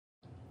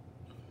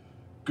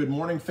Good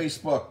morning,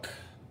 Facebook.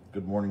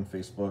 Good morning,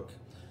 Facebook.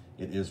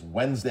 It is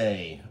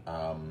Wednesday.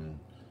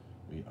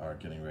 We are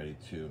getting ready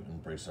to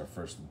embrace our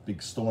first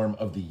big storm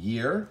of the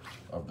year,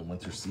 of the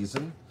winter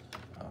season.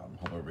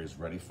 Hope everybody's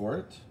ready for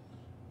it.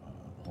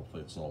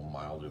 Hopefully it's a little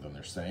milder than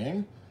they're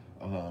saying.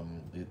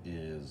 It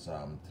is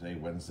today,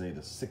 Wednesday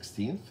the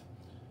 16th.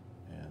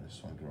 And I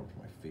just want to go over to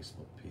my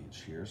Facebook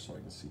page here so I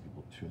can see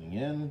people tuning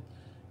in.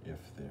 If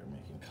they're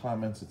making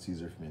comments, it's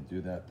easier for me to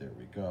do that. There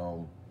we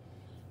go.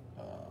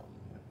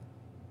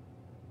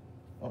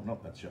 Oh, no,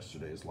 that's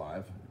yesterday's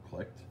live. I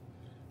clicked.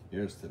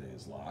 Here's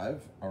today's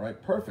live. All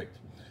right, perfect.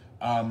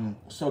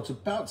 So it's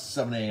about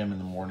 7 a.m. in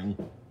the morning.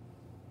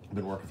 I've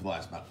been working for the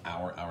last about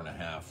hour and a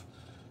half,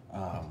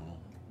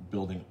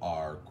 building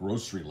our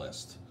grocery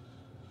list.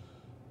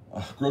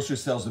 Grocery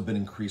sales have been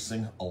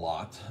increasing a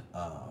lot,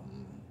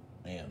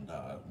 and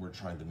we're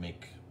trying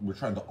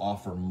to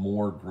offer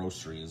more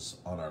groceries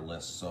on our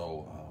list.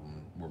 So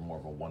we're more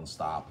of a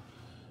one-stop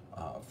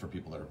for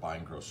people that are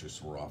buying groceries.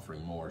 So we're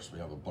offering more. So we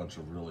have a bunch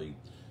of really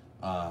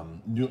a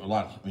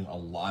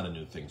lot of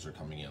new things are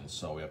coming in.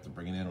 So we have to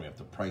bring it in, we have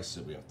to price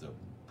it, we have to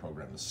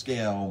program the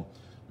scale,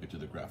 we have to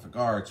do the graphic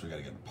arts, we got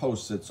to get it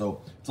posted.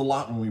 So it's a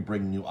lot when we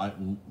bring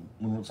when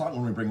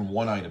we bring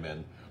one item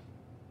in.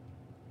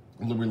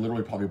 We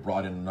literally probably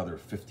brought in another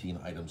 15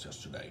 items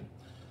yesterday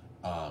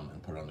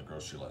and put it on the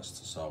grocery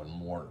list. So, and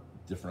more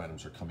different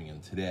items are coming in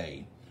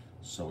today.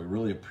 So we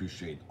really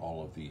appreciate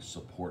all of the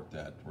support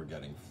that we're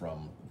getting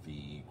from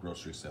the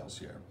grocery sales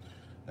here.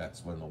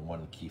 That's the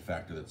one key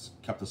factor that's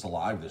kept us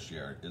alive this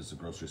year is the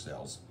grocery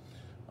sales.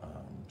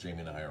 Jamie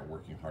and I are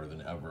working harder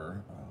than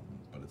ever,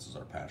 but this is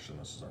our passion,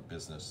 this is our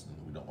business,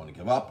 and we don't want to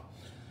give up.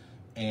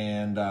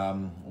 And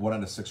 1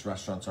 out of 6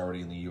 restaurants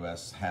already in the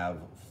U.S. have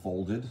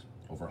folded,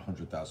 over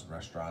 100,000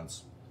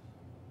 restaurants.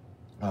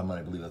 And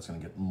I believe that's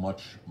going to get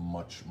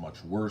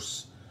much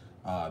worse.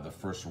 The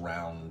first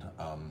round,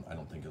 I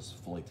don't think has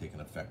fully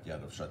taken effect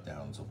yet of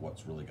shutdowns of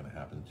what's really going to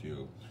happen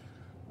to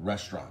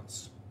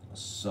restaurants.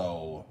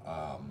 So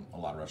a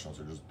lot of restaurants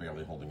are just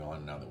barely holding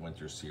on now that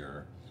winter's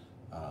here.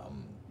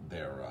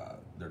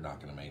 They're not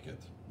going to make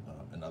it,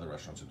 and other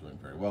restaurants are doing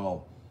very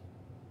well.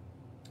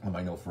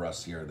 I know for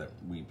us here that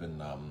we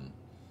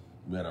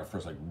had our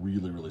first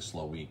really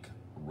slow week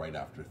right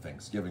after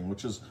Thanksgiving,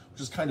 which is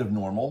kind of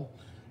normal,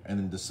 and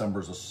then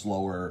December is a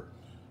slower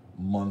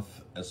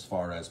month as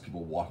far as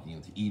people walking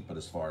in to eat, but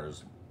as far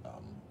as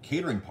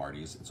catering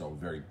parties, it's a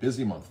very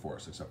busy month for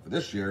us, except for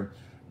this year,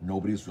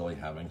 nobody's really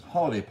having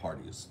holiday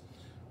parties.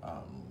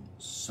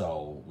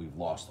 So we've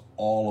lost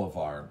all of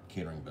our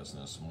catering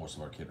business, most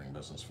of our catering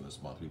business for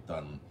this month. We've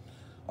done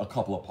a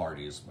couple of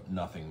parties, but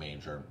nothing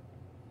major.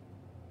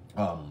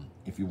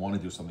 If you want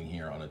to do something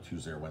here on a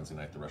Tuesday or Wednesday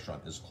night, the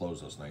restaurant is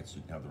closed those nights, so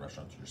you can have the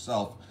restaurant to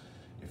yourself.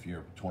 If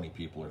you're 20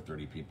 people or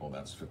 30 people,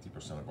 that's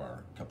 50% of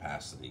our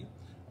capacity.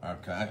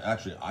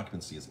 Actually,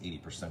 occupancy is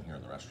 80% here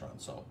in the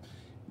restaurant. So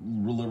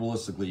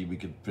realistically, we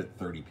could fit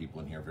 30 people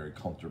in here very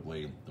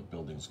comfortably. The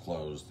building's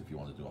closed. If you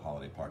want to do a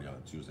holiday party on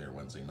a Tuesday or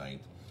Wednesday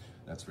night,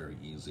 that's very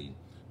easy.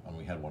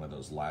 We had one of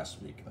those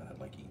last week that had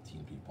like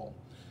 18 people.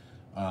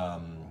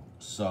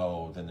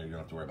 So then you don't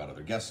have to worry about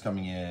other guests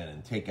coming in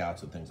and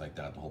takeouts and things like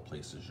that. The whole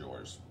place is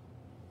yours.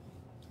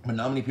 But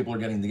not many people are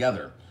getting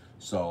together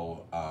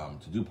so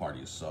to do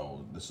parties.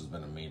 So this has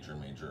been a major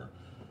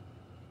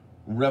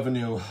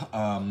revenue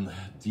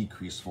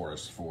decrease for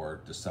us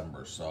for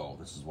December. So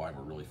this is why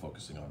we're really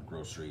focusing on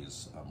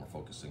groceries. We're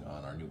focusing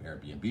on our new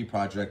Airbnb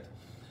project,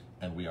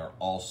 and we are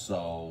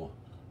also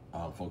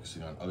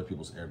focusing on other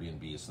people's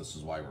Airbnbs. This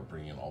is why we're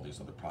bringing in all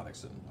these other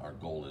products, and our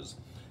goal is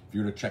if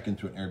you were to check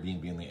into an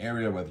Airbnb in the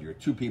area, whether you're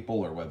 2 people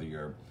or whether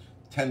you're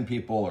 10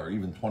 people or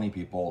even 20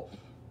 people,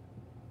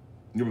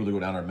 you're able to go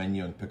down our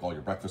menu and pick all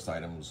your breakfast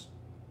items,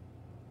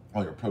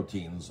 all your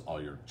proteins,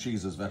 all your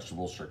cheeses,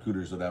 vegetables,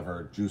 charcuteries,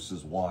 whatever,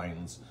 juices,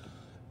 wines,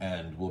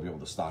 and we'll be able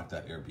to stock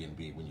that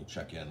Airbnb when you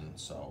check in.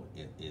 So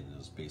it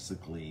is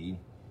basically,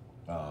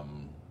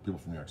 people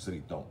from New York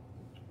City don't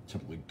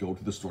typically go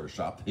to the store to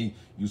shop. They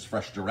use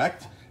Fresh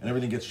Direct, and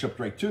everything gets shipped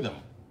right to them.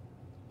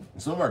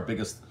 Some of our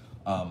biggest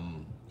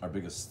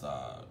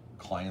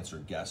clients or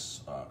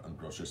guests on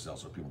grocery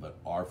sales are people that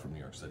are from New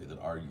York City, that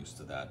are used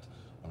to that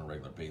on a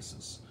regular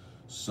basis.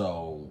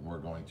 So we're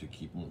going to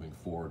keep moving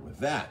forward with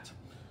that.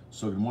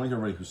 So good morning to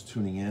everybody who's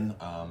tuning in.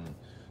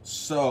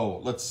 So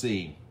let's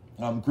see,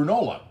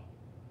 granola.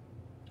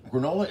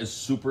 Granola is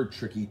super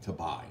tricky to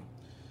buy.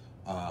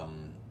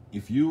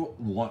 If you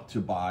want to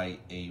buy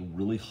a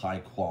really high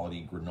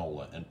quality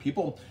granola, and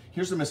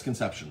here's the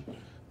misconception.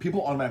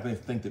 People automatically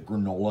think that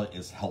granola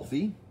is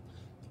healthy.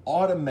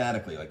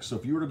 Automatically, so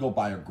if you were to go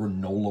buy a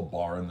granola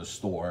bar in the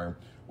store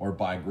or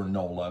buy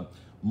granola,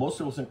 most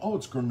people think, oh,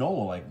 it's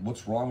granola,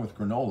 what's wrong with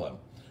granola?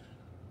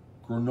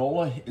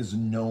 Granola is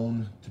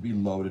known to be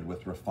loaded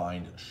with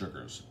refined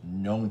sugars,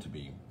 known to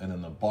be, and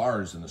then the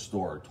bars in the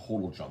store are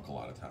total junk a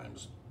lot of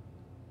times.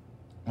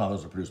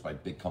 Those are produced by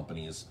big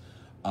companies.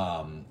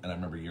 And I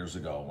remember years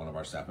ago, one of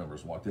our staff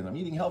members walked in, I'm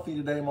eating healthy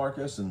today,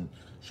 Marcus, and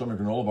showed me a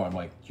granola bar. I'm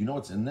like, do you know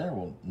what's in there?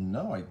 Well,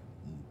 no, I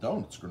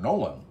don't. It's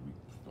granola.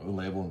 the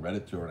label and read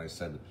it to her, and I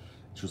said,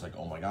 she was like,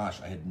 oh my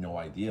gosh, I had no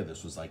idea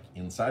this was like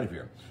inside of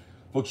here.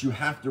 Folks, you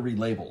have to read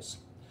labels.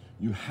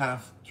 You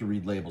have to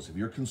read labels. If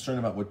you're concerned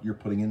about what you're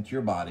putting into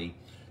your body,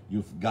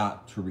 you've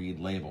got to read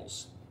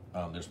labels.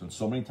 There's been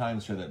so many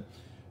times here that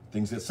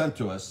things get sent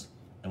to us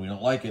and we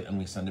don't like it and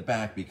we send it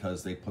back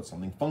because they put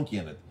something funky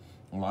in it.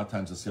 And a lot of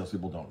times the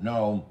salespeople don't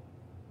know,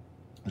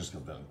 just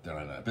because they're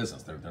not in that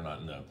business. They're not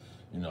in the,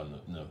 you know,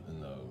 in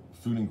the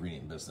food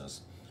ingredient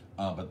business.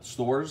 But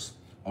stores,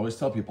 I always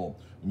tell people,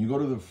 when you go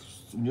to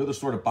the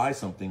store to buy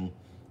something,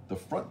 the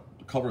front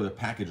cover of the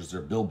package is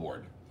their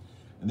billboard.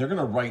 And they're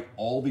gonna write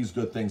all these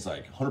good things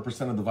like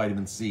 100% of the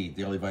vitamin C,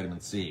 daily vitamin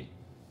C.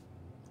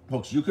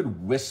 Folks, you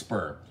could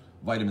whisper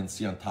vitamin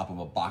C on top of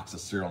a box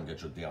of cereal and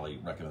get your daily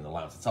recommended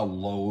allowance. That's how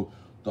low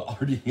the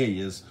RDA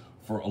is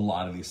for a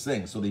lot of these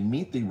things. So they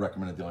meet the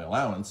recommended daily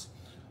allowance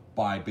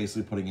by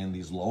basically putting in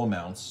these low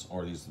amounts,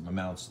 or these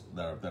amounts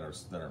that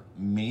are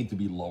made to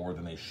be lower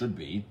than they should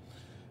be.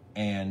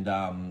 And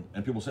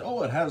people say,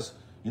 oh, it has,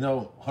 you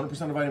know, 100%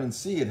 of vitamin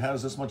C, it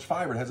has this much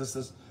fiber, it has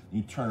this.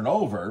 You turn it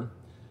over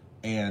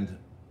and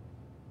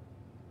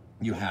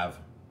you have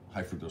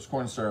high fructose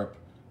corn syrup,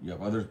 you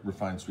have other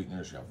refined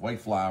sweeteners, you have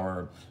white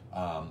flour,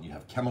 you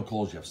have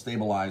chemicals, you have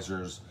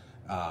stabilizers,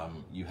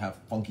 you have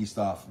funky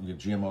stuff, you have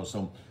GMOs.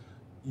 So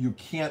you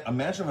can't,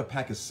 imagine if a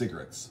pack of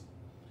cigarettes,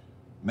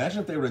 imagine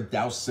if they were to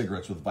douse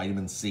cigarettes with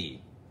vitamin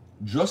C,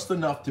 just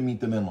enough to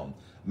meet the minimum.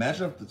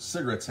 Imagine if the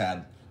cigarettes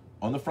had,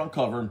 on the front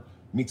cover,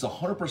 meets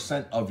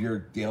 100% of your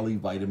daily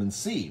vitamin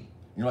C.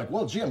 And you're like,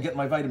 well, gee, I'm getting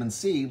my vitamin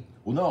C.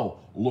 Well, no,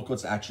 look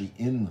what's actually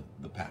in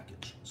the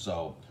package.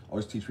 So I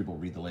always teach people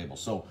read the label.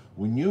 So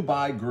when you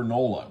buy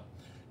granola,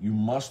 you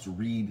must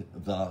read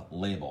the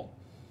label.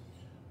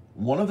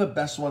 One of the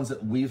best ones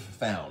that we've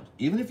found,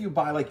 even if you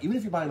buy an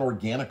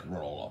organic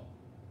granola,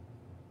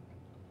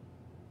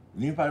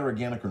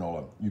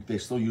 they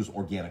still use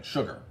organic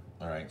sugar.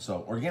 All right,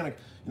 so organic,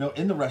 you know,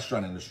 in the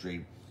restaurant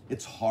industry,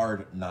 it's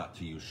hard not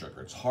to use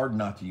sugar. It's hard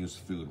not to use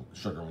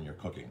sugar when you're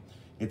cooking.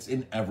 It's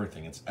in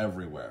everything, it's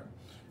everywhere,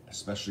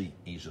 especially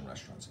Asian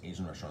restaurants.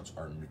 Asian restaurants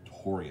are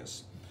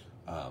notorious.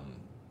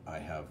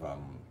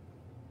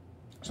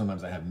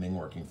 Sometimes I have Ming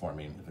working for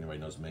me. If anybody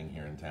knows Ming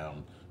here in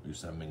town, we used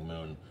to have Ming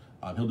Moon.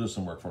 He'll do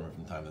some work for me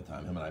from time to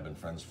time. Him and I have been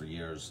friends for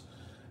years.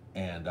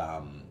 And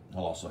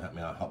he'll also help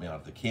me out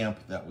at the camp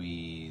that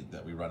we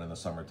run in the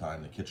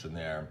summertime, the kitchen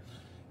there.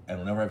 And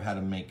whenever I've had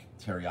to make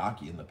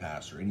teriyaki in the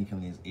past or any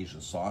kind of these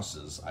Asian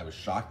sauces, I was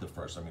shocked at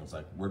first. I mean, it's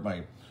like,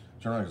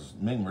 turn around, goes,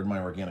 Ming, where'd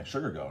my organic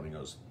sugar go? And he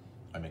goes,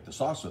 I make the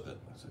sauce with it.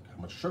 I said, how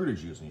much sugar did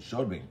you use? And he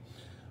showed me.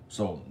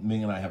 So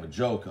Ming and I have a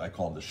joke. I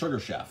call him the sugar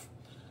chef,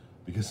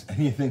 because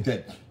anything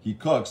that he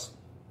cooks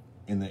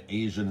in the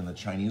Asian and the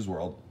Chinese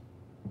world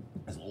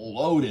is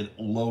loaded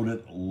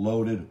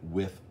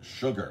with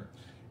sugar.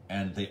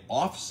 And they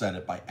offset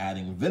it by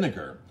adding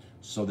vinegar.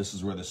 So this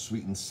is where the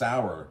sweet and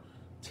sour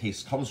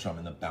taste comes from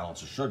in the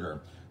balance of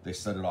sugar. They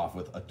set it off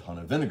with a ton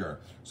of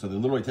vinegar. So they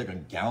literally take a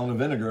gallon of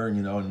vinegar and,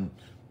 you know, and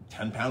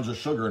 10 pounds of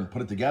sugar and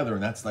put it together,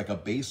 and that's like a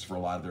base for a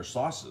lot of their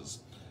sauces.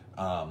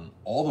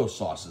 All those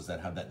sauces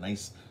that have that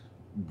nice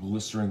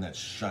glycerin, that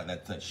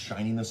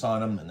shininess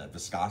on them and that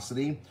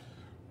viscosity,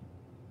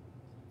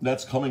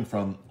 that's coming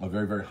from a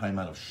very, very high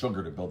amount of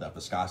sugar to build that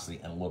viscosity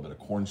and a little bit of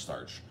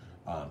cornstarch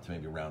to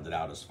maybe round it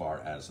out as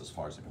far as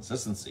the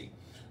consistency.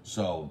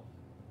 So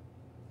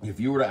if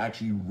you were to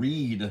actually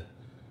read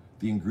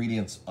the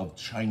ingredients of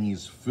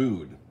Chinese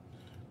food,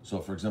 so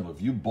for example,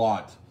 if you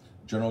bought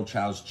General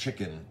Chow's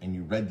chicken and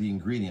you read the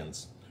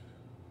ingredients,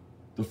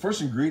 the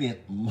first ingredient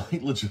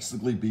might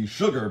logistically be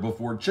sugar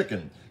before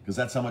chicken, because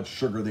that's how much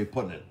sugar they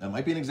put in it. That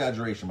might be an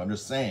exaggeration, but I'm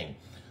just saying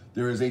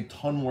there is a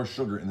ton more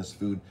sugar in this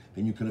food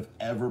than you could have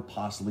ever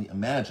possibly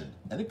imagined.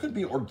 And it could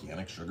be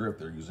organic sugar if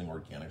they're using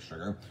organic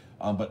sugar,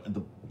 but at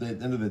the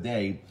end of the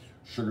day,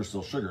 sugar's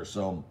still sugar.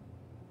 So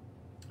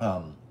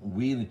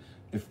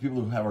if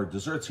people who have our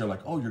desserts here are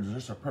like, oh, your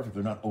desserts are perfect,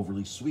 they're not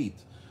overly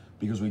sweet,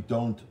 because we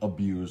don't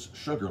abuse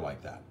sugar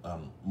like that.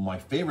 My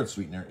favorite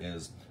sweetener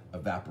is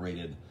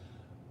evaporated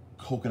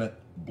coconut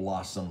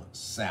blossom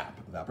sap.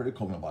 Evaporated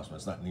coconut blossom,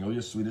 it's not nearly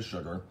as sweet as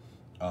sugar.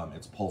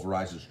 It's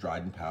pulverized, it's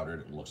dried and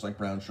powdered. It looks like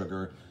brown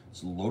sugar.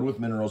 It's loaded with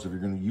minerals. If you're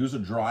gonna use a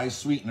dry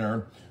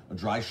sweetener, a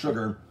dry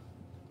sugar,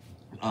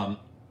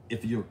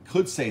 if you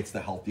could say it's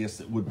the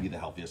healthiest, it would be the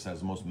healthiest. It has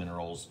the most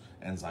minerals,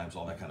 enzymes,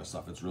 all that kind of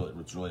stuff. It's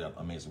really an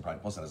amazing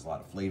product. Plus it has a lot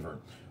of flavor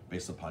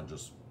based upon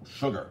just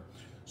sugar.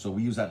 So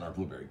we use that in our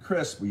blueberry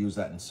crisp. We use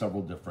that in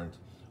several different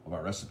of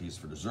our recipes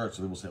for desserts.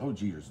 So people say, oh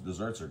gee, your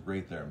desserts are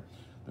great. They're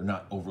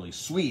not overly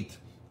sweet,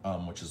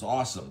 which is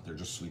awesome. They're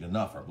just sweet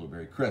enough. Our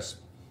blueberry crisp,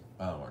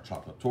 our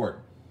chocolate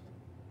torte.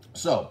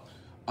 So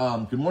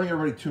good morning,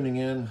 everybody tuning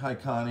in. Hi,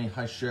 Connie.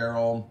 Hi,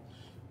 Cheryl.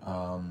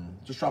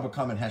 Just drop a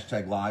comment,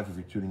 #live if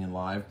you're tuning in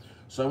live.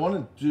 So I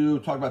wanted to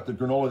talk about the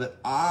granola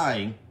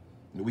that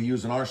we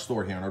use in our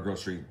store here on our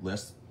grocery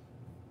list,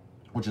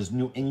 which is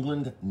New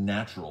England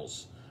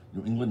Naturals.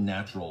 New England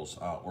Naturals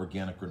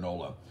organic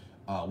granola.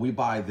 We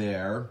buy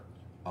their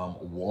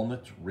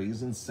walnut,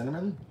 raisin,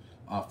 cinnamon.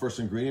 First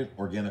ingredient,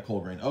 organic whole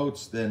grain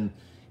oats. Then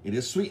It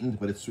is sweetened,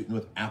 but it's sweetened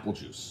with apple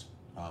juice.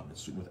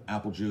 It's sweetened with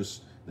apple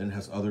juice. Then it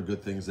has other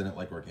good things in it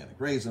like organic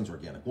raisins,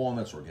 organic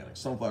walnuts, organic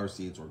sunflower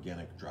seeds,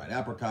 organic dried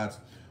apricots,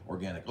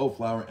 organic oat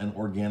flour, and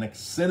organic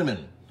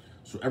cinnamon.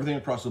 So everything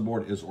across the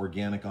board is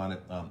organic on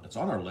it. It's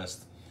on our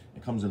list.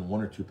 It comes in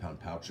 1 or 2 pound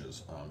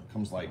pouches. It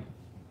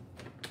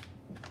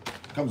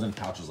comes in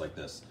pouches like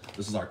this.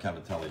 This is our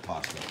cavatelli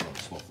pasta from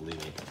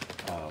Spofellini.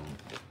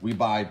 We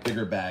buy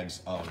bigger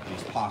bags of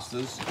these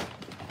pastas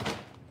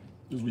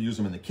because we use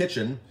them in the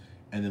kitchen,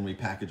 and then we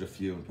package a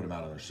few and put them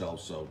out on our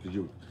shelves. So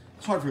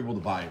it's hard for people to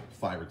buy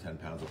 5 or 10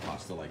 pounds of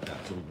pasta like that.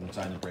 So we've been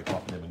trying to break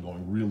off, and they've been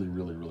going really,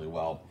 really, really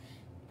well.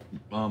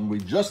 We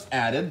just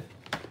added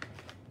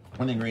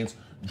one of the ingredients,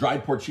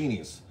 dried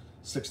porcinis,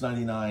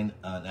 $6.99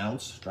 an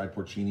ounce. Dried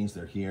porcinis,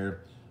 they're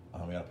here.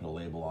 We gotta put a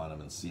label on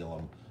them and seal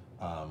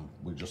them.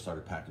 We just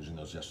started packaging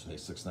those yesterday,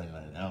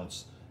 $6.99 an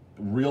ounce.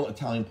 Real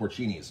Italian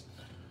porcinis.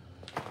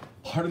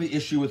 Part of the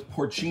issue with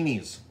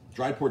porcinis,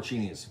 dried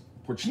porcinis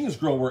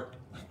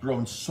grow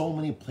in so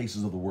many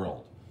places of the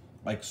world,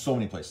 like so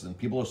many places, and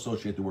people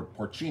associate the word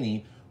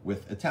porcini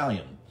with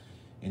Italian.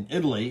 In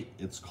Italy,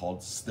 they're called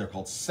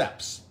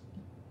ceps.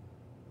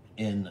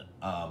 In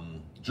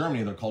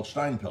Germany, they're called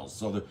Steinpilz.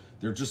 So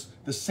they're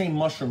just the same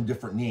mushroom,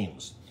 different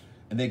names.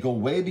 And they go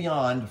way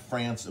beyond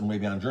France and way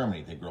beyond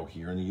Germany. They grow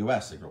here in the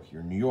US, they grow here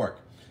in New York.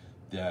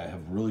 They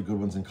have really good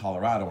ones in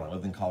Colorado. When I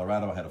lived in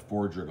Colorado, I had a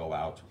forager go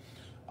out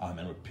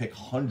and would pick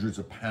hundreds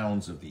of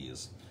pounds of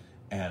these.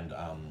 And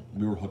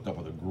we were hooked up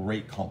with a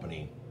great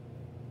company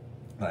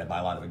that I buy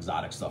a lot of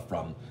exotic stuff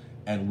from.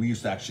 And we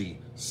used to actually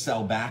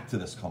sell back to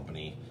this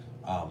company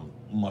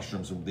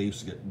mushrooms. They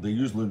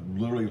used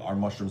literally our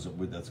mushrooms that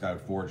this guy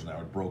would forage and I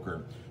would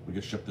broker. We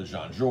get shipped to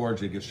Jean-Georges.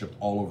 They get shipped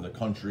all over the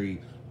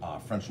country.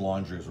 French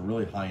Laundry is a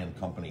really high-end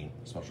company,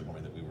 especially a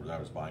company that I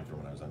was buying from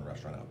when I was in a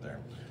restaurant out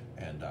there.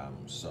 And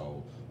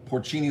so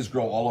porcinis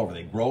grow all over.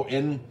 They grow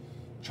in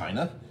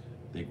China.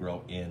 They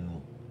grow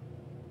in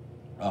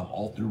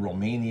all through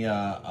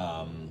Romania,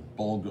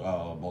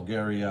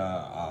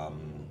 Bulgaria,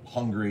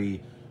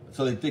 Hungary.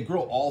 So they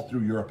grow all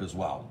through Europe as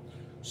well.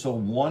 So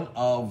one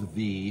of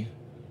the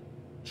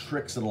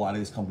tricks that a lot of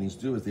these companies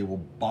do is they will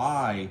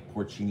buy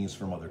porcinis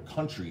from other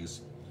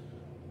countries,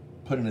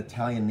 put an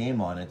Italian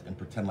name on it, and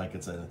pretend like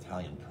it's an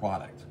Italian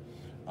product,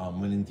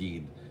 when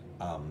indeed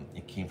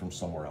it came from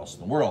somewhere else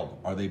in the world.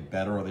 Are they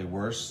better? Are they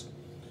worse?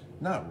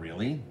 Not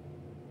really.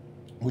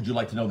 Would you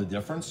like to know the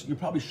difference? You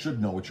probably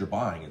should know what you're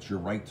buying. It's your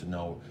right to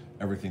know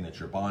everything that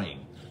you're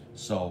buying.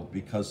 So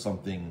because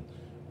something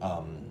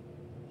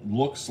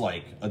looks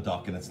like a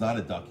duck and it's not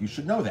a duck, you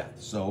should know that.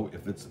 So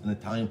if it's an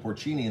Italian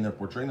porcini and they're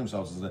portraying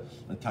themselves as an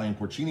Italian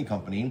porcini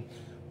company,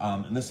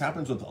 and this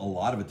happens with a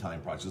lot of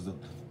Italian products,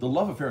 the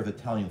love affair with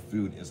Italian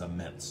food is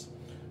immense.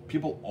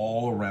 People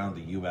all around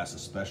the US,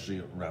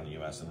 especially around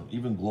the US and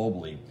even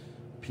globally,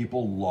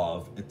 people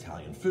love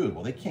Italian food.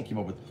 Well, they can't keep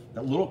up with,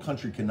 that little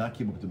country cannot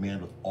keep up with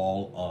demand with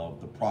all of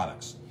the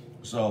products.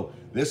 So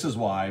this is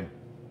why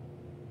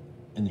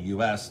in the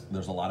US,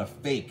 there's a lot of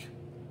fake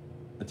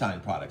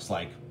Italian products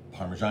like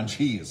Parmesan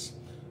cheese.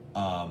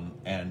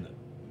 And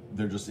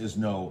there just is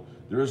no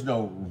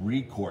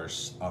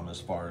recourse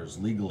as far as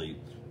legally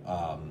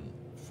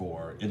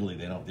for Italy.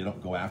 They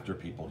don't go after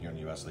people here in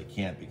the US. They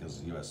can't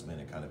because the US made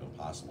it kind of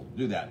impossible to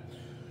do that.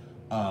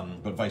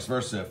 But vice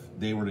versa, if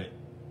they were to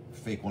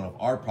fake one of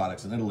our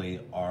products in Italy,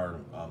 our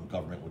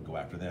government would go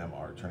after them,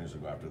 our attorneys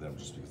would go after them,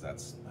 just because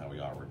that's how we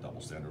are. We're double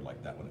standard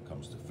like that when it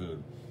comes to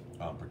food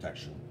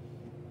protection.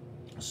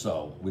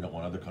 So we don't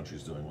want other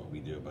countries doing what we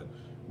do, but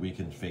we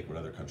can fake what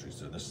other countries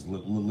do. This is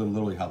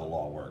literally how the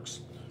law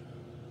works.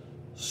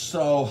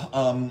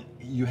 So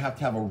you have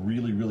to have a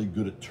really, really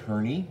good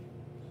attorneys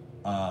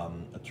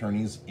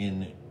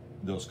in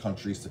those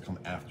countries to come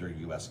after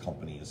US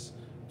companies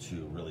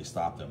to really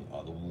stop them.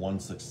 The one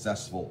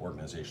successful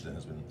organization that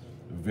has been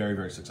very,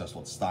 very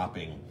successful at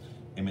stopping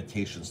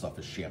imitation stuff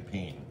is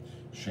Champagne.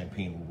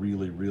 Champagne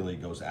really, really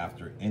goes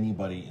after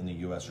anybody in the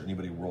US or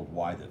anybody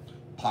worldwide that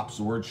pops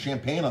the word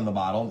champagne on the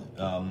bottle,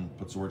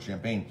 puts the word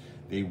champagne.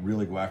 They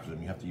really go after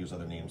them. You have to use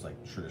other names like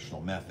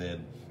traditional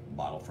method,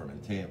 bottle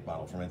fermented,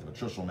 but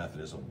traditional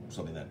method is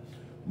something that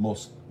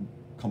most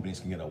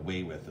companies can get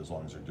away with as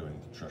long as they're doing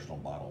the traditional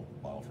bottle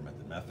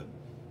fermented method.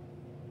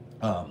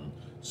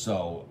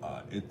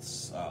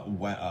 It's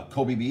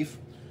Kobe beef.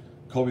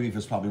 Kobe beef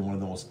is probably one of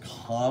the most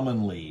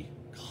commonly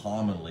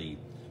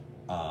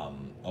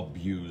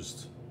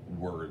abused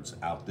words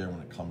out there when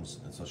it comes,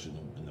 especially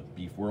in the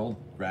beef world.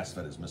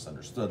 Grass-fed is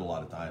misunderstood a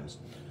lot of times,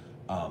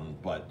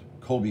 but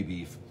Kobe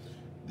beef,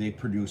 they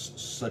produce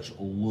such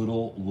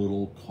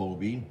little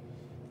Kobe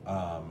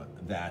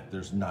that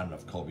there's not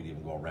enough Kobe to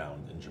even go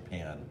around in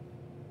Japan.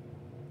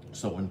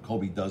 So when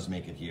Kobe does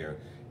make it here,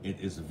 it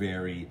is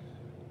very,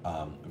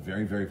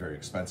 very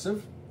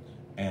expensive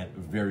and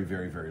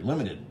very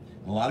limited.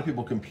 And a lot of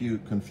people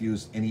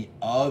confuse any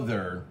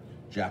other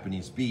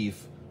Japanese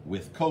beef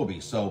with Kobe.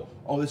 So,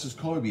 oh, this is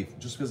Kobe beef.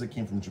 Just because it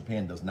came from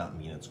Japan does not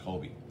mean it's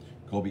Kobe.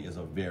 Kobe is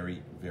a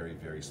very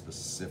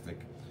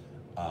specific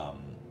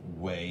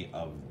way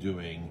of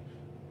doing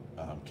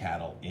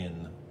cattle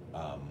in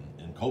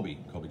Kobe,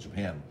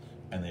 Japan,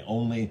 and they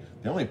only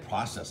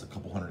process a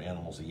couple hundred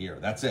animals a year.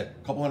 That's it,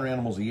 a couple hundred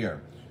animals a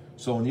year.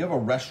 So when you have a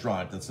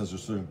restaurant that says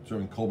they're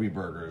serving Kobe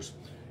burgers,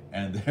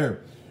 and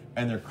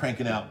they're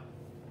cranking out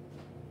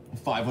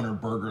 500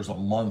 burgers a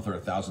month or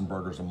 1,000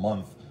 burgers a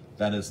month,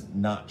 that is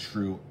not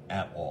true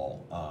at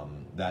all.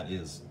 That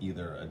is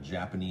either a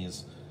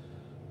Japanese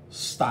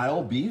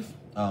style beef.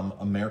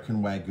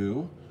 American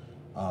Wagyu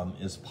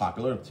is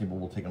popular. People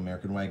will take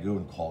American Wagyu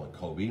and call it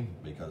Kobe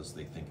because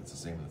they think it's the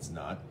same and it's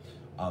not.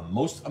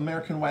 Most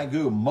American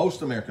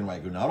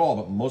Wagyu, not all,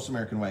 but most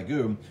American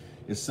Wagyu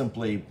is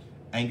simply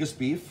Angus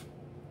beef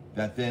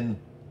that then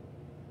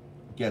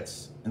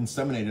gets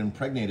inseminated,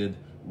 impregnated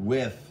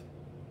with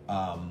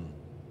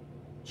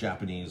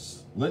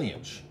Japanese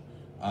lineage.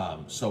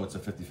 So it's a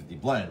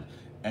 50-50 blend.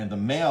 And the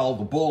male,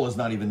 the bull, is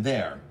not even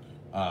there.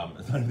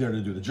 It's not even there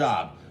to do the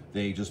job.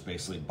 They just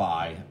basically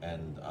buy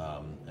and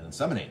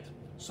inseminate.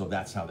 So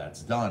that's how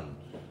that's done.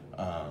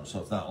 So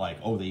it's not like,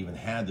 oh, they even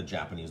had the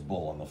Japanese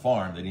bull on the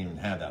farm. They didn't even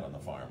have that on the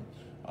farm.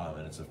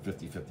 And it's a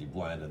 50-50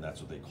 blend, and that's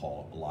what they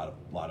call, a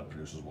lot of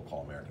producers will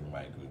call American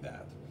Wagyu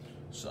that.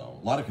 So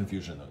a lot of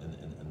confusion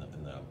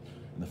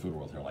in the food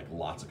world here, like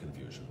lots of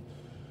confusion.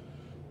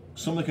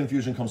 Some of the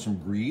confusion comes from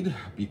greed,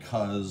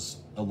 because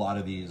a lot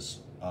of these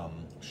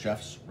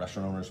chefs,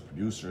 restaurant owners,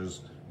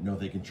 producers know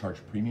they can charge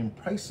premium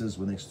prices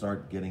when they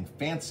start getting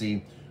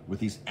fancy with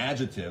these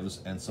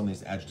adjectives, and some of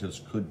these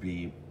adjectives could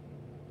be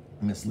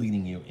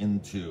misleading you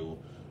into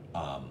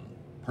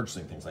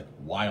purchasing things like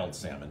wild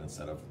salmon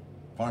instead of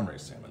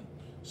farm-raised salmon.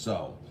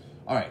 So,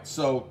 all right,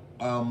 so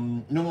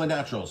New England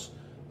Naturals,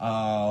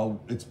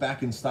 it's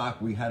back in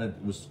stock. It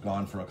was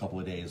gone for a couple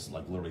of days,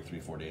 like literally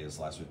 3-4 days.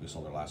 Last week we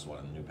sold our last one,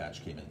 and the new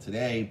batch came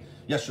in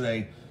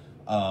yesterday,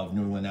 of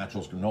New England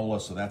Naturals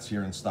granola, so that's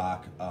here in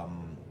stock.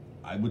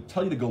 I would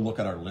tell you to go look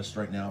at our list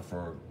right now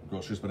for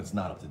groceries, but it's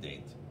not up to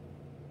date.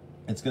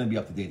 It's going to be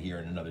up to date here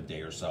in another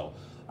day or so.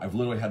 I've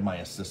literally had my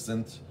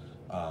assistant,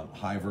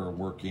 Hiver,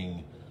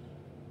 working,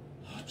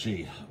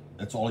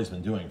 that's all he's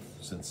been doing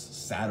since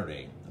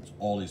Saturday. That's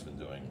all he's been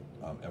doing.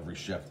 Every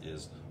shift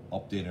is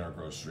updating our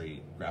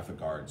grocery,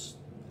 graphic arts,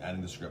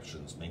 adding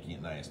descriptions, making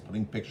it nice,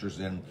 putting pictures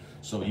in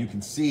so you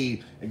can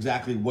see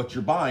exactly what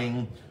you're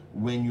buying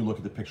when you look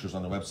at the pictures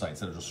on the website,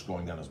 instead of just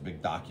scrolling down this big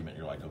document.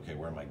 You're like, okay,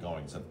 where am I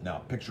going? So now a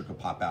picture could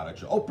pop out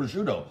at you. Oh,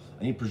 prosciutto.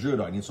 I need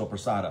prosciutto. I need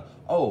soppressata.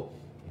 Oh,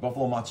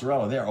 buffalo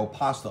mozzarella there. Oh,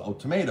 pasta. Oh,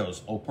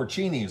 tomatoes. Oh,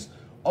 porcinis.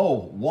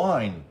 Oh,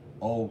 wine.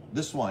 Oh,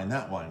 this wine,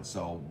 that wine.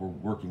 So we're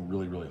working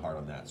really, really hard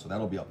on that. So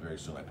that'll be up very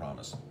soon, I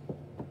promise.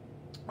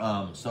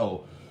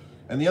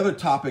 And the other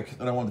topic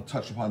that I want to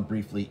touch upon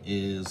briefly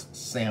is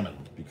salmon,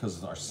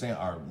 because our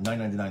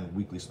 $9.99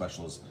 weekly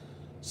special is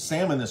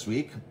salmon this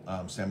week.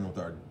 Salmon with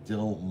our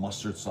dill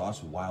mustard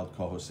sauce, wild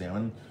coho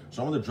salmon.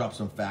 So I'm going to drop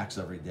some facts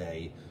every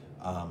day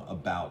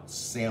about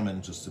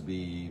salmon, just to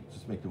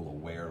make people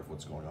aware of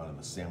what's going on in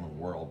the salmon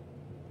world.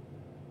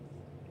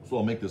 So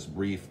I'll make this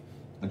brief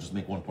and just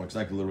make one point,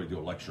 because I could literally do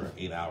a lecture of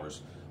 8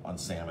 hours on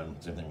salmon.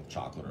 Same thing with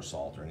chocolate or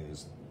salt or any of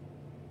these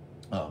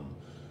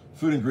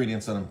food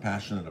ingredients that I'm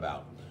passionate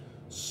about.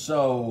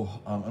 So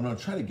I'm going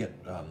to try to get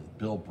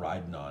Bill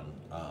Bryden on.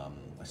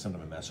 I sent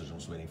him a message. I'm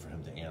just waiting for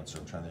him to answer.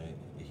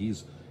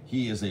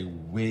 He is a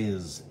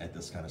whiz at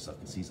this kind of stuff,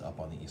 because he's up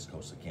on the east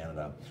coast of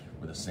Canada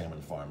where the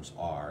salmon farms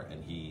are,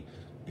 and he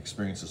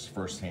experiences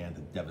firsthand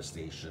the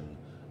devastation,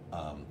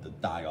 the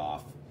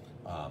die-off.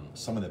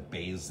 Some of the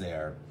bays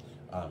there,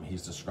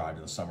 he's described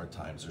in the summer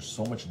times, there's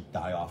so much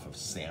die-off of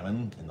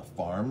salmon in the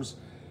farms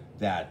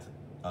that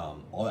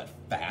all that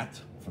fat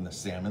from the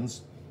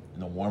salmons in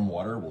the warm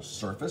water will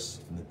surface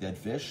from the dead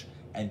fish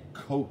and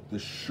coat the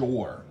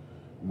shore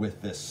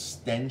with this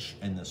stench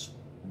and this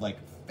like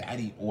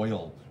fatty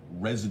oil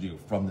residue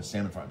from the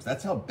salmon farms.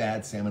 That's how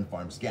bad salmon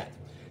farms get.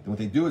 And what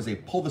they do is they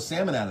pull the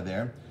salmon out of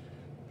there,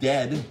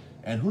 dead,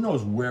 and who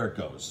knows where it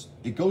goes.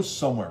 It goes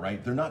somewhere,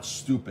 right? They're not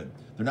stupid.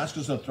 They're not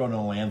just going to throw it in a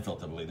landfill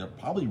typically. They're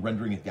probably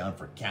rendering it down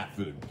for cat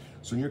food.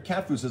 So when your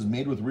cat food says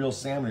made with real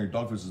salmon, or your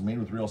dog food says made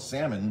with real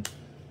salmon,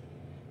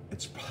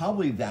 it's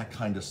probably that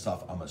kind of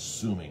stuff, I'm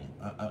assuming.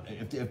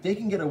 If they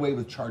can get away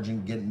with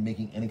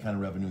making any kind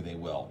of revenue, they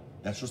will.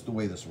 That's just the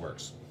way this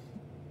works.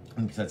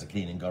 And besides, the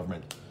Canadian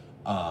government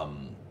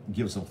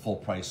gives them full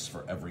price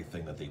for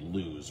everything that they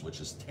lose,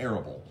 which is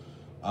terrible.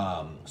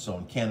 So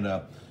in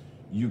Canada,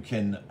 you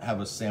can have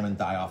a salmon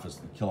die off,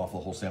 kill off a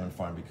whole salmon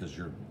farm, because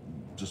you're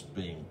just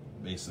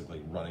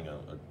basically running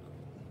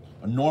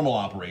a normal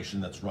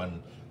operation that's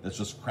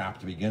just crap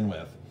to begin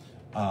with.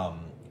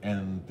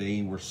 And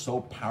they were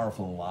so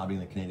powerful in lobbying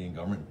the Canadian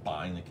government,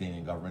 buying the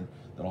Canadian government,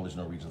 that all these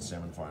Norwegian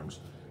salmon farms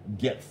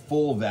get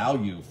full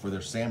value for their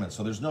salmon.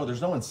 So there's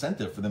no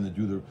incentive for them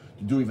to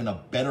do even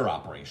a better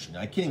operation.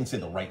 I can't even say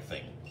the right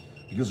thing,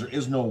 because there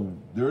is no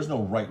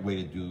right way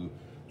to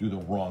do the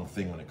wrong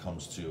thing when it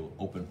comes to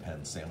open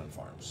pen salmon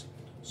farms.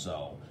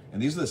 So, and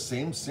these are the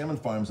same salmon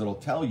farms that'll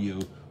tell you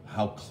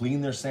how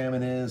clean their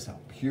salmon is, how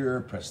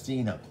pure,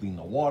 pristine, how clean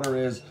the water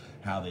is,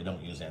 how they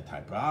don't use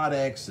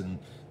antibiotics, and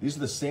these are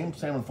the same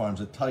salmon farms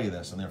that tell you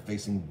this, and they're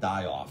facing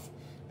die-off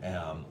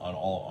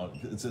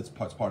it's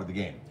part of the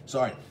game. So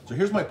all right, so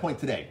here's my point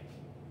today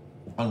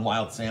on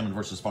wild salmon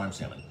versus farm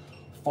salmon.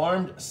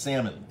 Farmed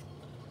salmon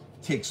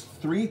takes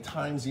 3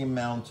 times the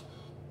amount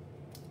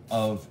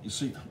of,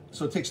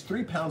 so it takes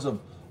 3 pounds of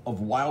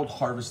wild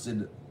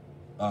harvested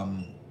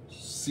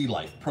sea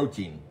life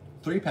protein,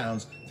 3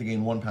 pounds to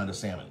gain 1 pound of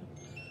salmon.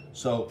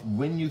 So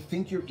when you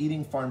think you're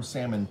eating farm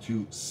salmon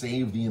to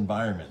save the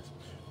environment,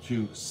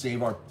 to save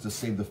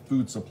the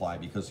food supply,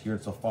 because here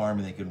it's a farm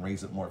and they can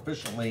raise it more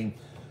efficiently,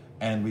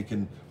 and we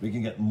can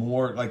get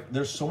more, like,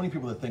 there's so many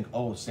people that think,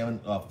 oh,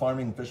 salmon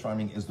farming, fish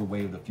farming is the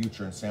way of the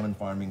future, and salmon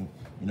farming,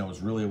 you know,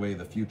 is really a way of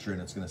the future,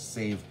 and it's going to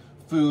save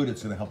food,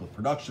 it's going to help with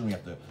production. We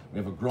have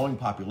a growing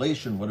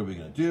population. What are we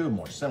going to do?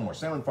 More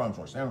salmon farms.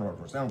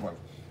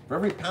 For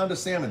every pound of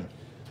salmon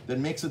that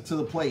makes it to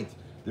the plate,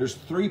 there's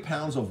 3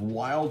 pounds of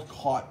wild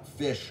caught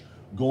fish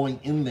going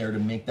in there to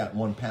make that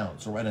 1 pound.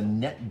 So we're at a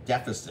net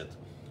deficit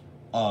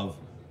of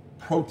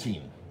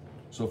protein.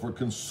 So if we're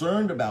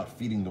concerned about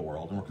feeding the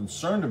world, and we're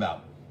concerned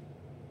about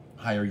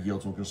higher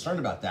yields, and we're concerned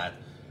about that,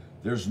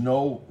 there's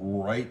no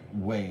right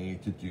way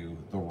to do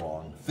the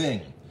wrong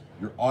thing.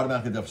 You're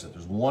automatically deficit.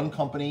 There's one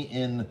company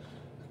in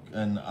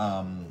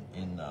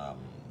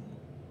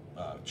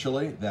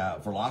Chile,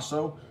 that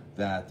Verlasso,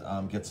 that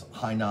gets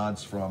high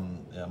nods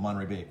from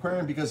Monterey Bay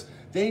Aquarium because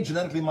they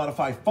genetically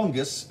modify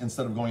fungus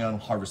instead of going out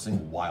and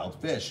harvesting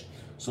wild fish.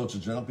 So it's a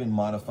genetically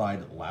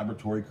modified,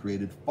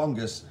 laboratory-created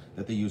fungus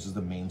that they use as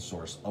the main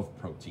source of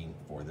protein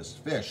for this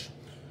fish.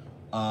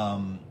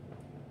 Frankenfish,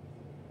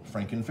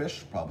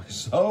 probably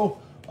so.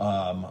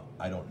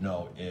 I don't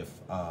know if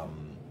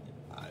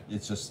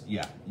it's just,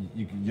 yeah,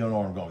 you don't know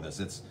where I'm going with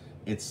this.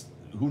 It's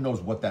who knows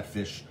what that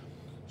fish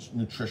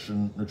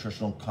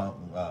nutritional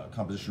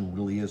composition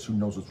really is. Who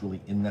knows what's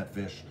really in that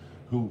fish?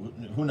 Who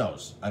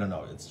knows? I don't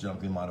know. It's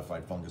genetically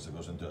modified fungus that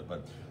goes into it.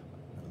 But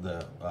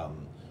the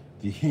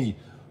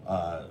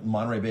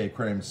Monterey Bay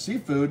Aquarium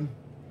Seafood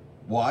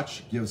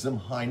Watch gives them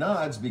high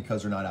nods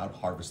because they're not out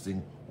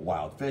harvesting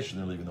wild fish, and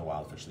they're leaving the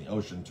wild fish in the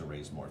ocean to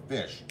raise more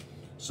fish.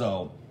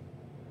 So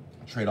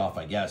trade-off,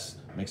 I guess,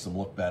 makes them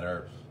look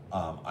better.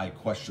 I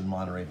questioned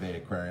Monterey Bay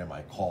Aquarium.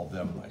 I called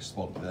them. I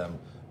spoke to them.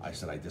 I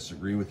said, I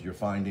disagree with your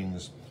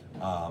findings.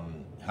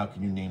 How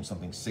can you name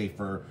something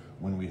safer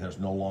when there's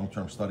no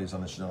long-term studies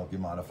on this genetically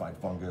modified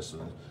fungus?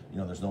 And, you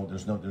know, there's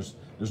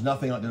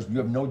nothing. You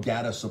have no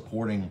data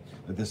supporting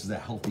that this is a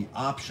healthy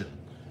option.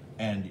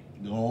 And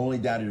the only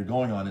data you're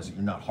going on is that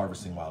you're not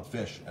harvesting wild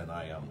fish. And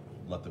I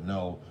let them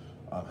know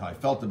how I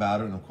felt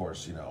about it. And of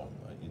course, you know,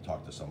 you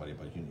talk to somebody,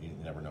 but you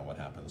never know what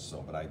happens.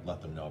 So, but I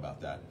let them know about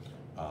that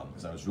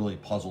because I was really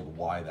puzzled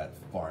why that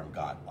farm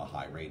got a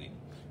high rating.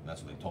 And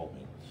that's what they told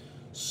me.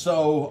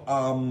 So,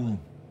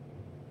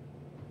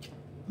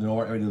 you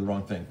know, I did the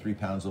wrong thing. 3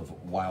 pounds of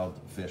wild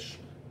fish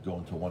go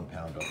into 1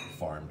 pound of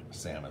farmed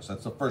salmon. So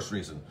that's the first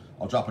reason.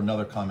 I'll drop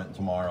another comment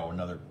tomorrow,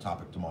 another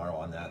topic tomorrow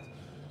on that.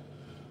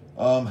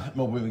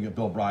 Maybe we can get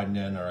Bill Bryden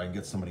in, or I can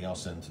get somebody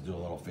else in to do a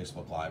little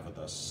Facebook Live with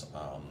us,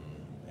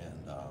 and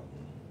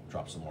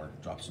drop some more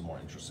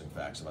interesting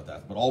facts about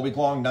that. But all week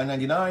long,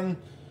 $9.99.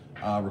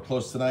 We're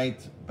closed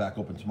tonight. Back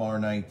open tomorrow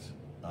night.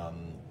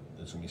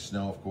 There's gonna be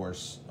snow, of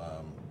course.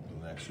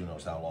 The next who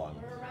knows how long.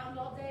 We're around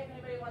all day if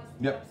anybody wants to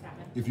pick up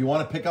salmon. If you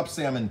want to pick up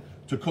salmon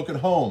to cook at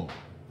home,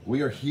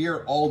 we are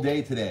here all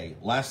day today.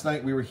 Last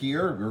night we were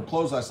here. We were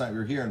closed last night. We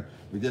were here, and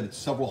we did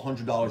several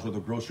 $100s worth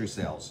of grocery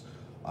sales.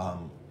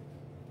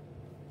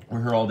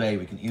 We're here all day.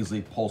 We can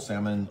easily pull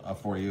salmon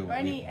for you. Or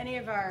any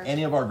of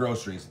our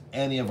groceries.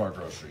 Any of our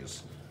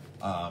groceries.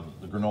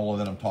 The granola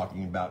that I'm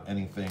talking about.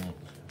 Anything.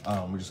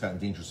 We just got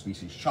endangered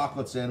species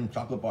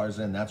chocolate bars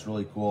in. That's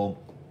really cool.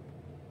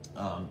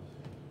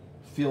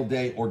 Field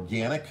Day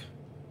organic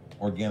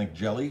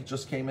jelly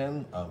just came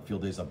in.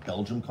 Field Day is a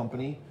Belgium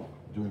company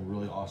doing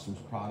really awesome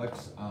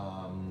products.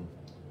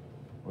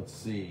 Let's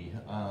see.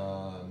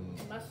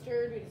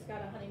 mustard. We just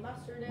got a honey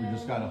mustard in. We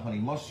just got a honey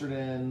mustard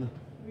in.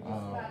 We just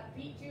got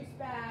beet juice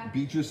back.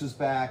 Beet juice is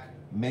back.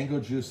 Mango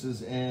juice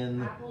is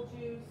in. Apple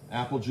juice.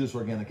 Apple juice,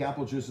 organic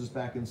apple juice is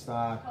back in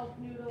stock. Kelp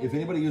noodles. If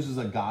anybody uses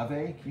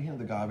agave, can you hand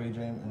the agave,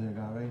 James? The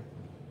agave.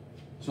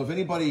 So if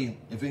anybody,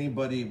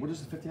 what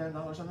is it?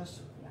 $59 on this?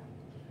 Yeah.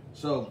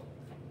 So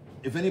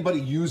if anybody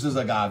uses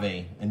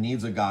agave and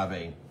needs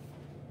agave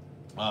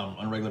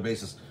on a regular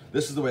basis,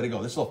 this is the way to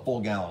go. This is a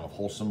full gallon of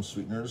wholesome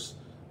sweeteners.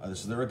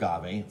 This is their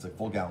agave. It's a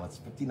full gallon. It's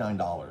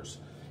 $59.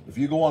 If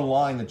you go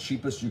online, the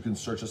cheapest you can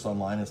search us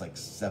online is like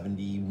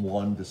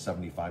 $71 to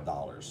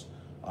 $75.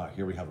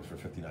 Here we have it for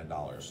 $59. Peanut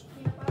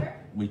butter.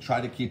 We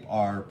try to keep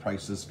our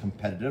prices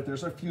competitive.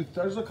 There's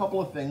a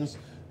couple of things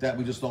that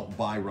we just don't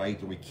buy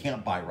right, or we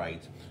can't buy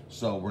right.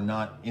 So we're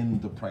not in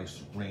the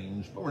price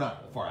range, but we're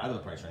not far out of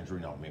the price range. We're,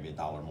 you know, maybe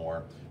 $1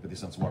 more, 50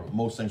 cents more. But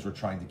most things we're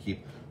trying to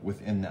keep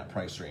within that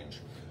price range.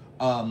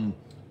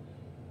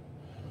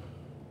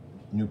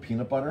 New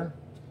peanut butter,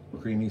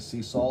 creamy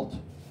sea salt,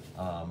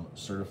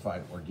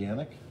 certified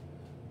organic.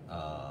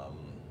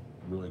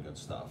 Really good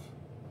stuff.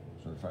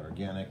 certified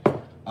organic.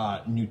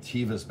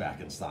 Nutiva's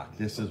back in stock.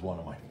 This is one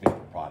of my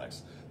favorite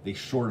products. They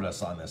shorted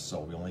us on this, so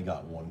we only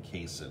got one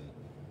case in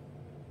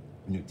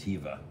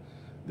Nutiva.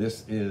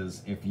 This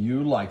is, if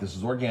you like, this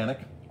is organic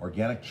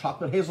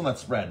chocolate hazelnut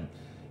spread.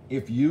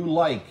 If you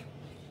like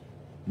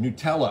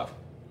Nutella,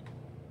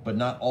 but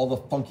not all the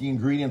funky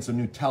ingredients of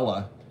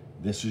Nutella,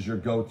 this is your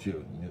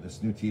go-to. This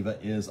Nutiva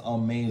is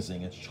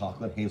amazing. It's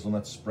chocolate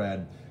hazelnut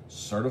spread,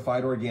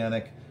 certified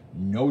organic,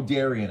 no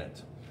dairy in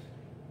it.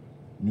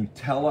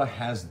 Nutella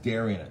has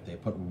dairy in it. They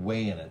put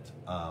whey in it.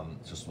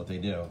 It's just what they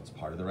do. It's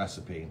part of the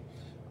recipe.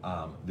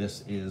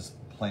 This is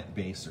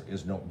plant-based. There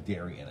is no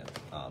dairy in it.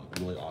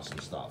 Really awesome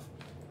stuff.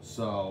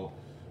 So,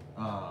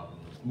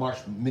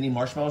 mini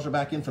marshmallows are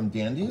back in from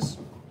Dandy's.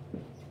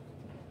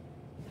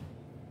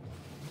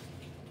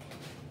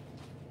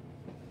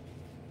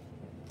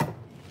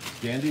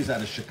 Dandy's out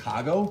of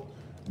Chicago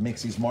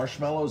makes these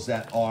marshmallows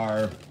that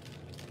are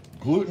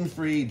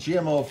gluten-free,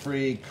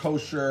 GMO-free,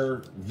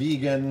 kosher,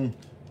 vegan,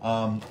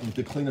 with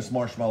the cleanest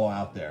marshmallow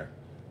out there.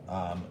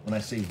 When I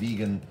say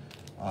vegan,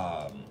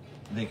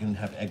 they can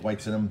have egg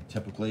whites in them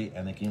typically,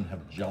 and they can even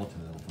have gelatin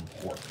in them from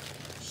pork.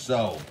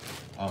 So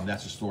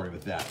that's the story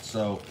with that.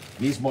 So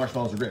these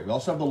marshmallows are great. We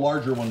also have the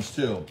larger ones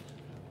too,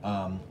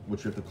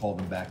 which we have to call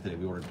them back today.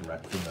 We ordered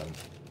direct from them.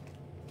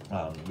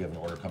 We have an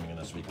order coming in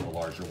this week of the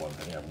larger ones.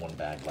 I think I have one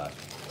bag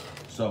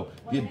left. So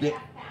they're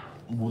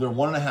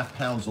 1.5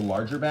 pounds, the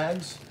larger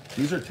bags.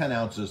 These are 10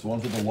 ounces. The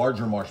ones with the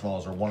larger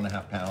marshmallows are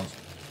 1.5 pounds.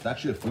 It's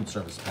actually a food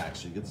service pack,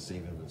 so you get to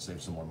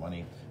save some more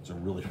money. It's a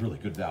really, really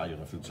good value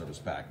in a food service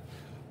pack.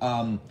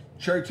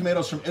 Cherry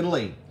tomatoes from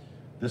Italy.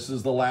 This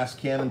is the last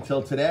can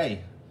until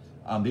today.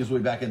 These will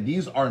be back in.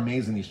 These are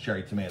amazing, these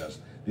cherry tomatoes.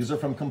 These are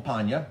from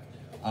Campania.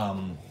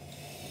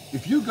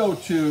 If you go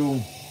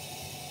to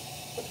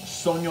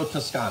Sogno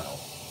Toscano.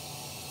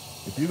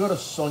 If you go to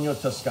Sogno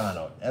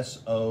Toscano,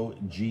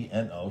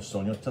 S-O-G-N-O,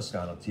 Sogno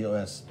Toscano,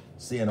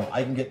 T-O-S-C-N-O,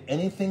 I can get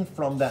anything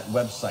from that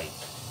website.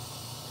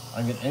 I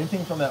can get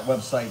anything from that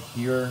website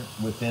here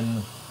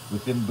within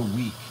the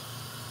week.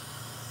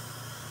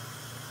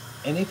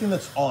 Anything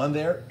that's on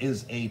there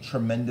is a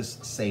tremendous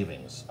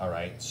savings, all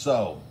right?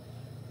 So,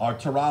 our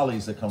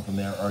tamales that come from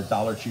there are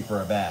 $1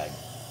 cheaper a bag.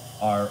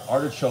 Our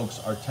artichokes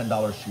are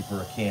 $10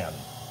 cheaper a can,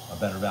 a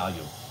better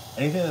value.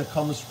 Anything that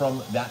comes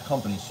from that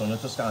company,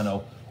 Sogno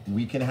Toscano,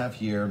 we can have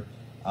here.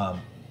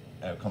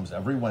 It comes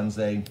every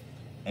Wednesday,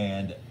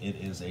 and it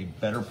is a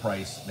better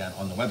price than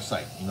on the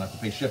website. You don't have to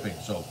pay shipping.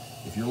 So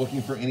if you're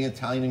looking for any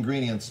Italian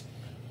ingredients,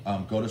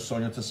 go to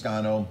Sogno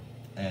Toscano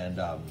and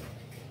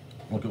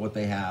look at what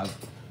they have,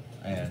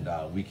 and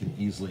we can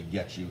easily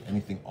get you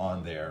anything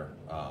on there.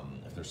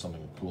 If there's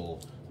something cool,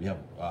 we have.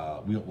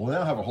 We'll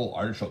now have a whole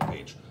artichoke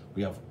page.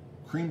 We have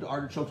creamed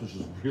artichokes, which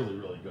is really,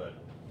 really good.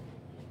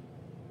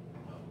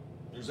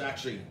 There's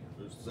actually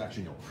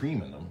no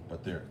cream in them,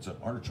 but it's an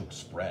artichoke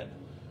spread.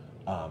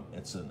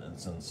 It's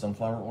in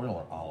sunflower oil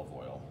or olive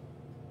oil.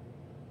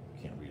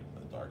 Can't read it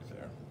in the dark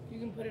there. You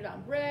can put it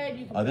on bread.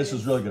 You can put this it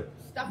is really good.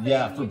 Stuffing.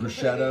 Yeah, for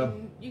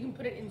bruschetta. You can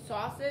put it in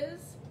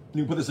sauces.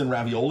 You can put this in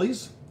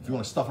raviolis. If you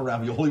want to stuff a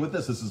ravioli with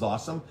this is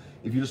awesome.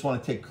 If you just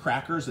want to take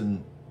crackers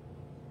and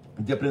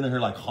dip it in there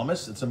like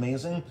hummus, it's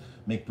amazing.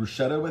 Make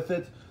bruschetta with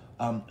it.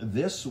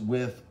 This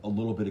with a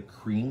little bit of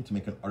cream to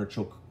make an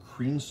artichoke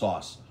cream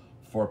sauce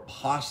for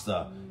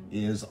pasta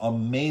is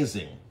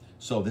amazing.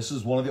 So this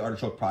is one of the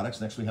artichoke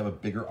products. Next we have a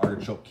bigger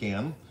artichoke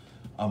can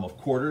of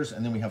quarters,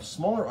 and then we have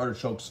smaller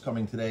artichokes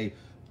coming today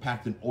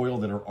packed in oil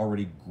that are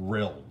already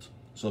grilled.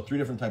 So 3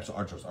 different types of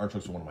artichokes.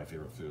 Artichokes are one of my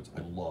favorite foods.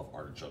 I love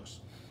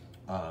artichokes.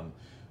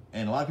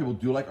 And a lot of people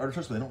do like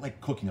artichokes, but they don't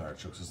like cooking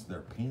artichokes because they're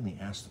a pain in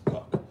the ass to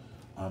cook.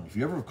 If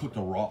you ever cooked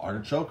a raw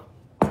artichoke,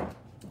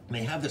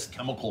 they have this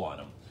chemical on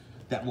them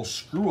that will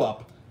screw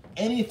up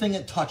anything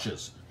it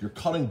touches. Your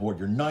cutting board,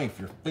 your knife,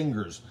 your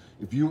fingers.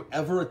 If you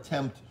ever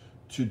attempt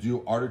to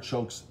do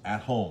artichokes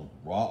at home,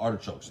 raw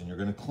artichokes, and you're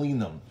gonna clean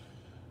them,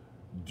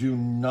 do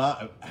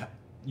not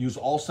use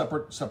all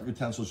separate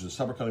utensils, use a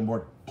separate cutting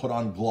board, put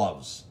on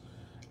gloves,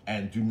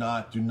 and do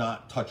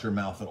not touch your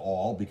mouth at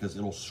all because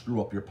it'll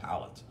screw up your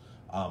palate.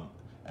 And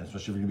especially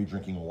if you're gonna be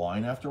drinking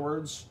wine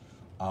afterwards,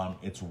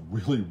 it's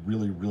really,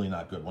 really, really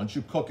not good. Once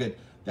you cook it,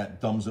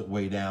 that dumbs it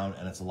way down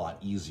and it's a lot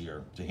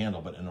easier to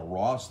handle. But in a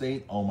raw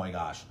state, oh my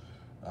gosh.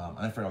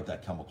 I forgot what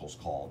that chemical's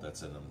called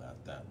that's in them,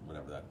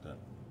 whatever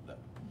that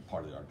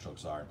part of the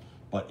artichokes are.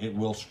 But it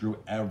will screw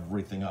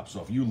everything up.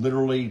 So if you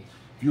literally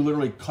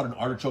cut an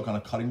artichoke on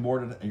a cutting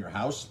board at your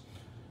house,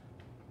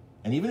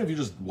 and even if you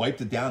just wiped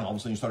it down, all of a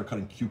sudden you started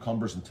cutting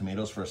cucumbers and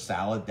tomatoes for a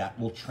salad, that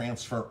will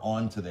transfer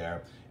onto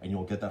there, and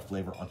you'll get that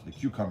flavor onto the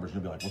cucumbers,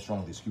 and you'll be like, what's wrong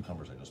with these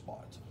cucumbers I just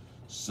bought?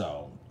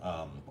 So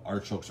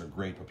artichokes are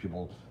great, but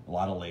a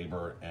lot of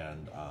labor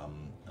and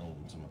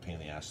some pain in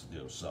the ass to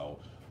do. So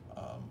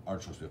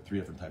artichokes, we have 3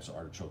 different types of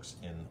artichokes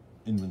in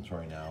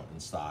inventory now, in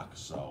stock.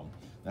 So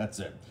that's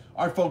it.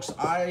 All right, folks,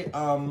 I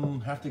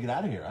have to get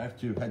out of here. I have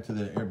to head to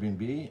the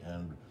Airbnb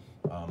and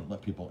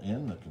let people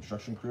in, the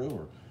construction crew,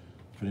 or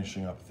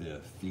finishing up the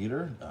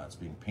theater. It's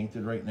being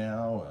painted right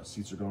now.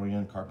 Seats are going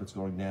in, carpet's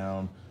going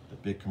down. The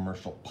big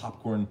commercial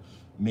popcorn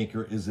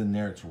maker is in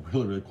there. It's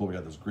really, really cool. We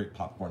got this great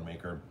popcorn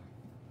maker.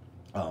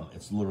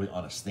 It's literally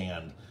on a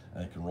stand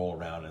and it can roll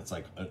around. It's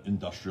like an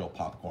industrial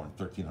popcorn,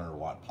 1,300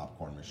 watt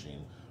popcorn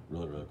machine.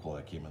 Really, really cool.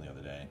 That came in the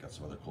other day. Got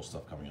some other cool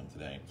stuff coming in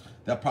today.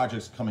 That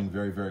project's coming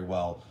very, very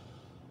well.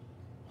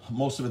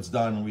 Most of it's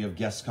done. We have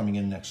guests coming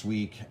in next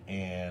week,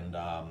 and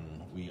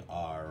we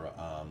are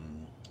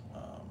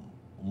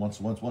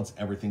once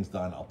everything's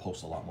done, I'll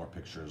post a lot more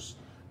pictures,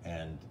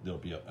 and there'll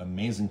be an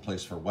amazing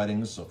place for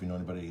weddings. So if you know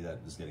anybody that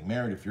is getting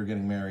married, if you're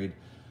getting married,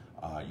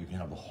 you can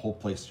have the whole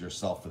place to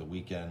yourself for the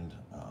weekend.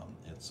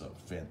 It's a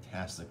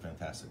fantastic,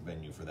 fantastic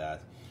venue for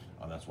that.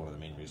 That's one of the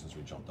main reasons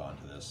we jumped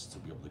onto this, to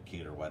be able to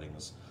cater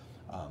weddings.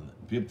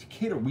 Be able to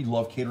cater. We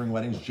love catering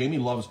weddings. Jamie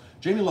loves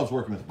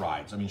working with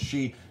brides. I mean,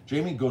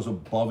 Jamie goes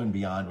above and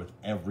beyond with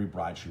every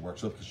bride she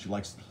works with, because she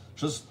likes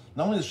just,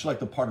 not only does she like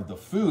the part of the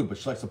food, but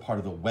she likes the part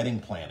of the wedding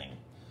planning.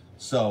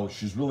 So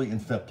she's really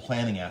into that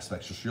planning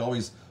aspect. So she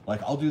always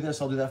like, I'll do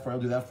this, I'll do that for you,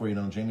 I'll do that for you.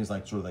 You know, Jamie's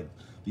like sort of like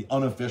the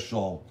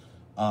unofficial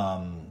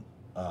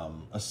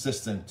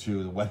assistant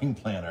to the wedding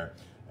planner,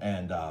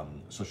 and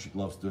so she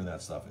loves doing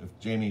that stuff.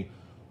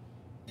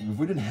 If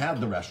we didn't have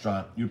the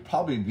restaurant, you'd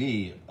probably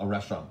be a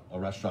restaurant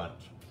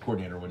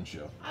coordinator, wouldn't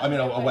you? I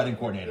mean, a wedding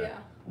coordinator. Yeah.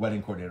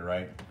 Wedding coordinator,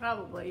 right?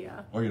 Probably,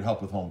 yeah. Or you'd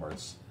help with home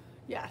births.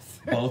 Yes.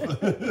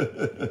 Both.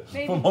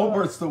 Maybe From both. home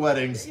births to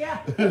weddings.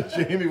 Yeah.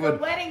 Jamie would.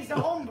 From weddings to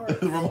home births.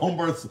 From home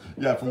births,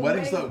 yeah. From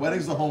weddings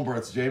to home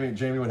births.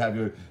 Jamie would have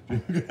you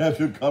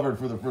covered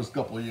for the first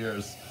couple of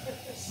years.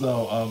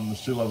 So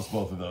she loves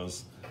both of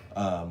those.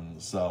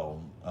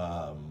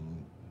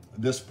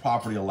 This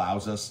property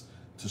allows us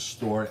to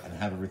store it and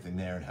have everything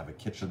there, and have a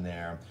kitchen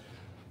there,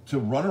 to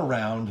run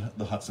around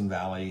the Hudson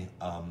Valley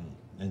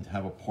and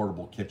have a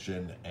portable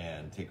kitchen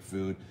and take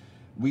food.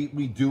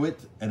 We do it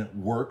and it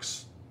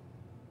works,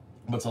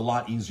 but it's a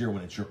lot easier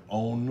when it's your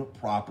own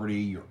property,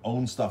 your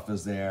own stuff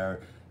is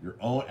there,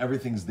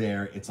 everything's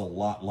there. It's a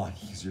lot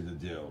easier to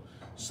do.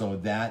 So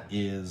that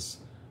is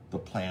the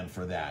plan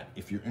for that.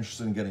 If you're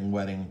interested in getting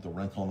wedding, the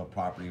rental on the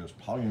property was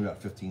probably gonna be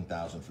about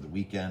 $15,000 for the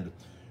weekend,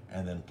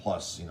 and then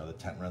plus, you know, the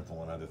tent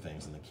rental and other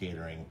things and the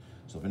catering.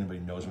 So if anybody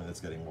knows me that's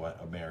getting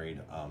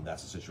married,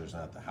 that's the situation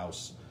at the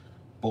house.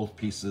 Both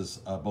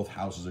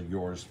houses are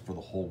yours for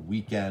the whole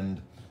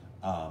weekend.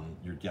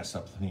 Your guests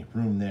have plenty of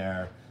room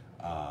there.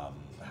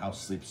 The house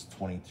sleeps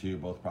 22,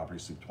 both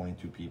properties sleep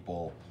 22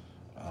 people.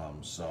 You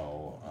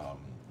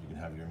can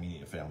have your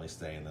immediate family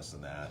stay and this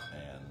and that,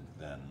 and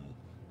then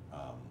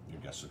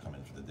your guests will come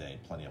in for the day.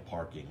 Plenty of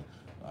parking,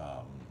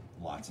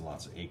 lots and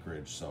lots of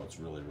acreage, so it's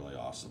really, really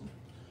awesome.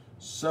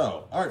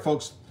 So, all right,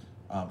 folks,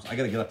 so I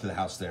got to get up to the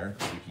house there,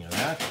 speaking of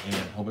that, and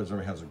hope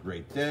everybody has a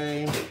great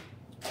day.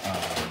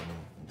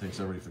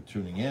 Thanks, everybody, for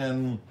tuning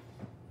in.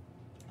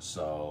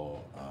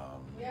 So,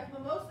 We have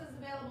mimosas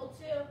available,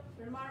 too,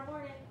 for tomorrow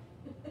morning.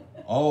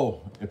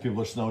 Oh, if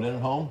people are snowed in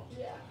at home?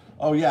 Yeah.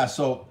 Oh, yeah,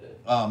 so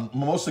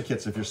mimosa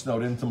kits if you're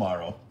snowed in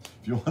tomorrow.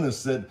 If you want to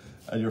sit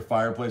at your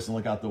fireplace and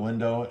look out the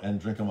window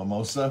and drink a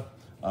mimosa,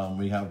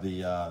 we have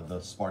the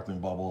sparkling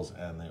bubbles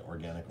and the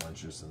organic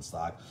orange juice in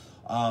stock.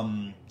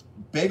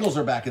 Bagels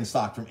are back in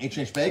stock from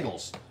H&H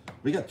Bagels.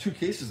 We got 2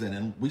 cases in,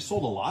 and we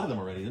sold a lot of them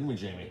already, didn't we,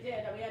 Jamie? We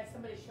did. We had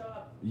somebody show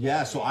up.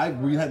 Yeah, so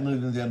we had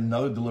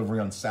another delivery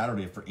on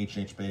Saturday for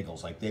H&H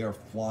Bagels. Like, they are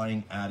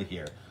flying out of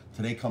here.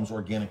 Today comes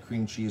organic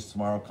cream cheese.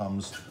 Tomorrow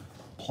comes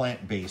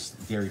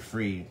plant-based,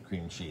 dairy-free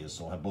cream cheese.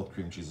 So we'll have both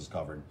cream cheeses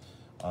covered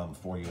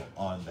for you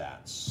on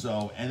that.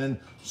 So, and then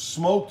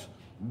smoked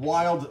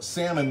wild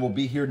salmon will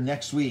be here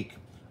next week.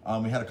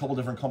 We had a couple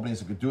different companies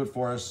that could do it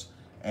for us,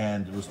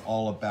 and it was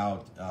all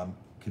about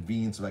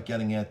convenience, about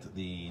getting it,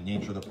 the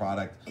nature of the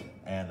product,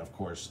 and of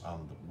course,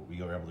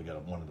 we were able to get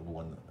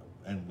one,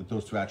 and with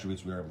those 2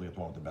 attributes, we were able to get the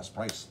one with the best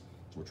price,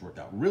 which worked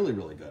out really,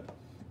 really good.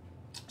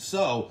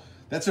 So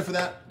that's it for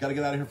that. Got to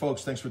get out of here,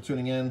 folks. Thanks for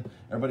tuning in.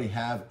 Everybody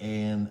have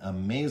an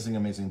amazing,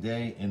 amazing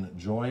day.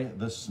 Enjoy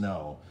the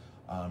snow.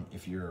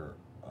 If you're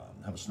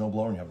have a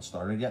snowblower and you haven't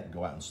started yet,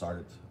 go out and start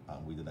it.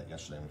 We did that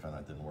yesterday and we found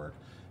out it didn't work.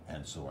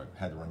 And so I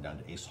had to run down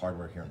to Ace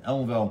Hardware here in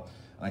Ellenville.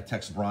 And I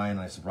texted Brian and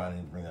I said, Brian, I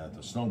need to bring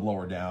the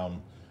snowblower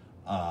down.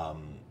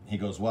 He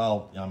goes,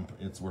 well,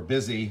 we're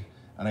busy.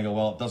 And I go,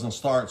 well, it doesn't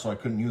start, so I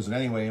couldn't use it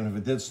anyway. And if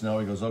it did snow,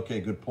 he goes, okay,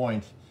 good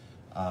point.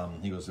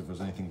 He goes, if it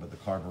was anything but the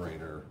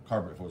carburetor, if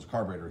it was a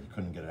carburetor, he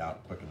couldn't get it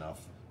out quick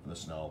enough for the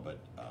snow, but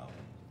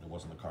it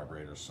wasn't the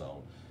carburetor.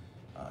 So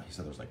he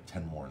said there was like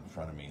 10 more in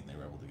front of me, and they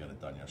were able to get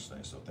it done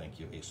yesterday. So thank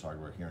you, Ace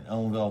Hardware here in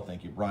Ellenville.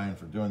 Thank you, Brian,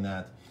 for doing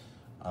that.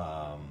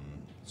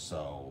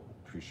 So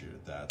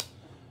appreciated that.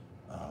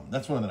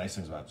 That's one of the nice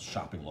things about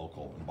shopping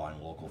local and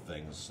buying local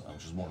things,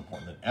 which is more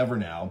important than ever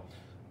now.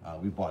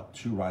 We bought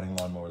 2 riding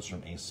lawnmowers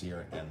from Ace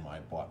here, and I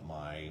bought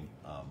my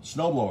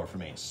snowblower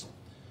from Ace.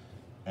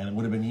 And it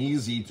would have been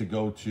easy to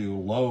go to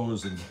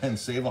Lowe's and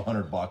save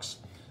 $100.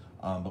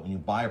 But when you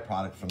buy a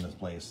product from this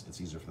place,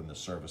 it's easier for them to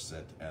service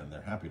it, and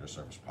they're happy to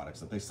service products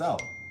that they sell.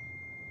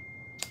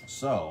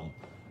 So,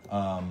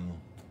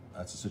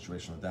 that's the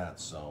situation with that.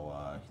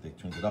 So they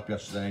tuned it up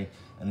yesterday,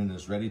 and it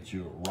is ready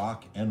to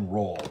rock and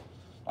roll.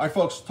 All right,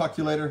 folks, talk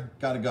to you later.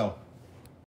 Gotta go.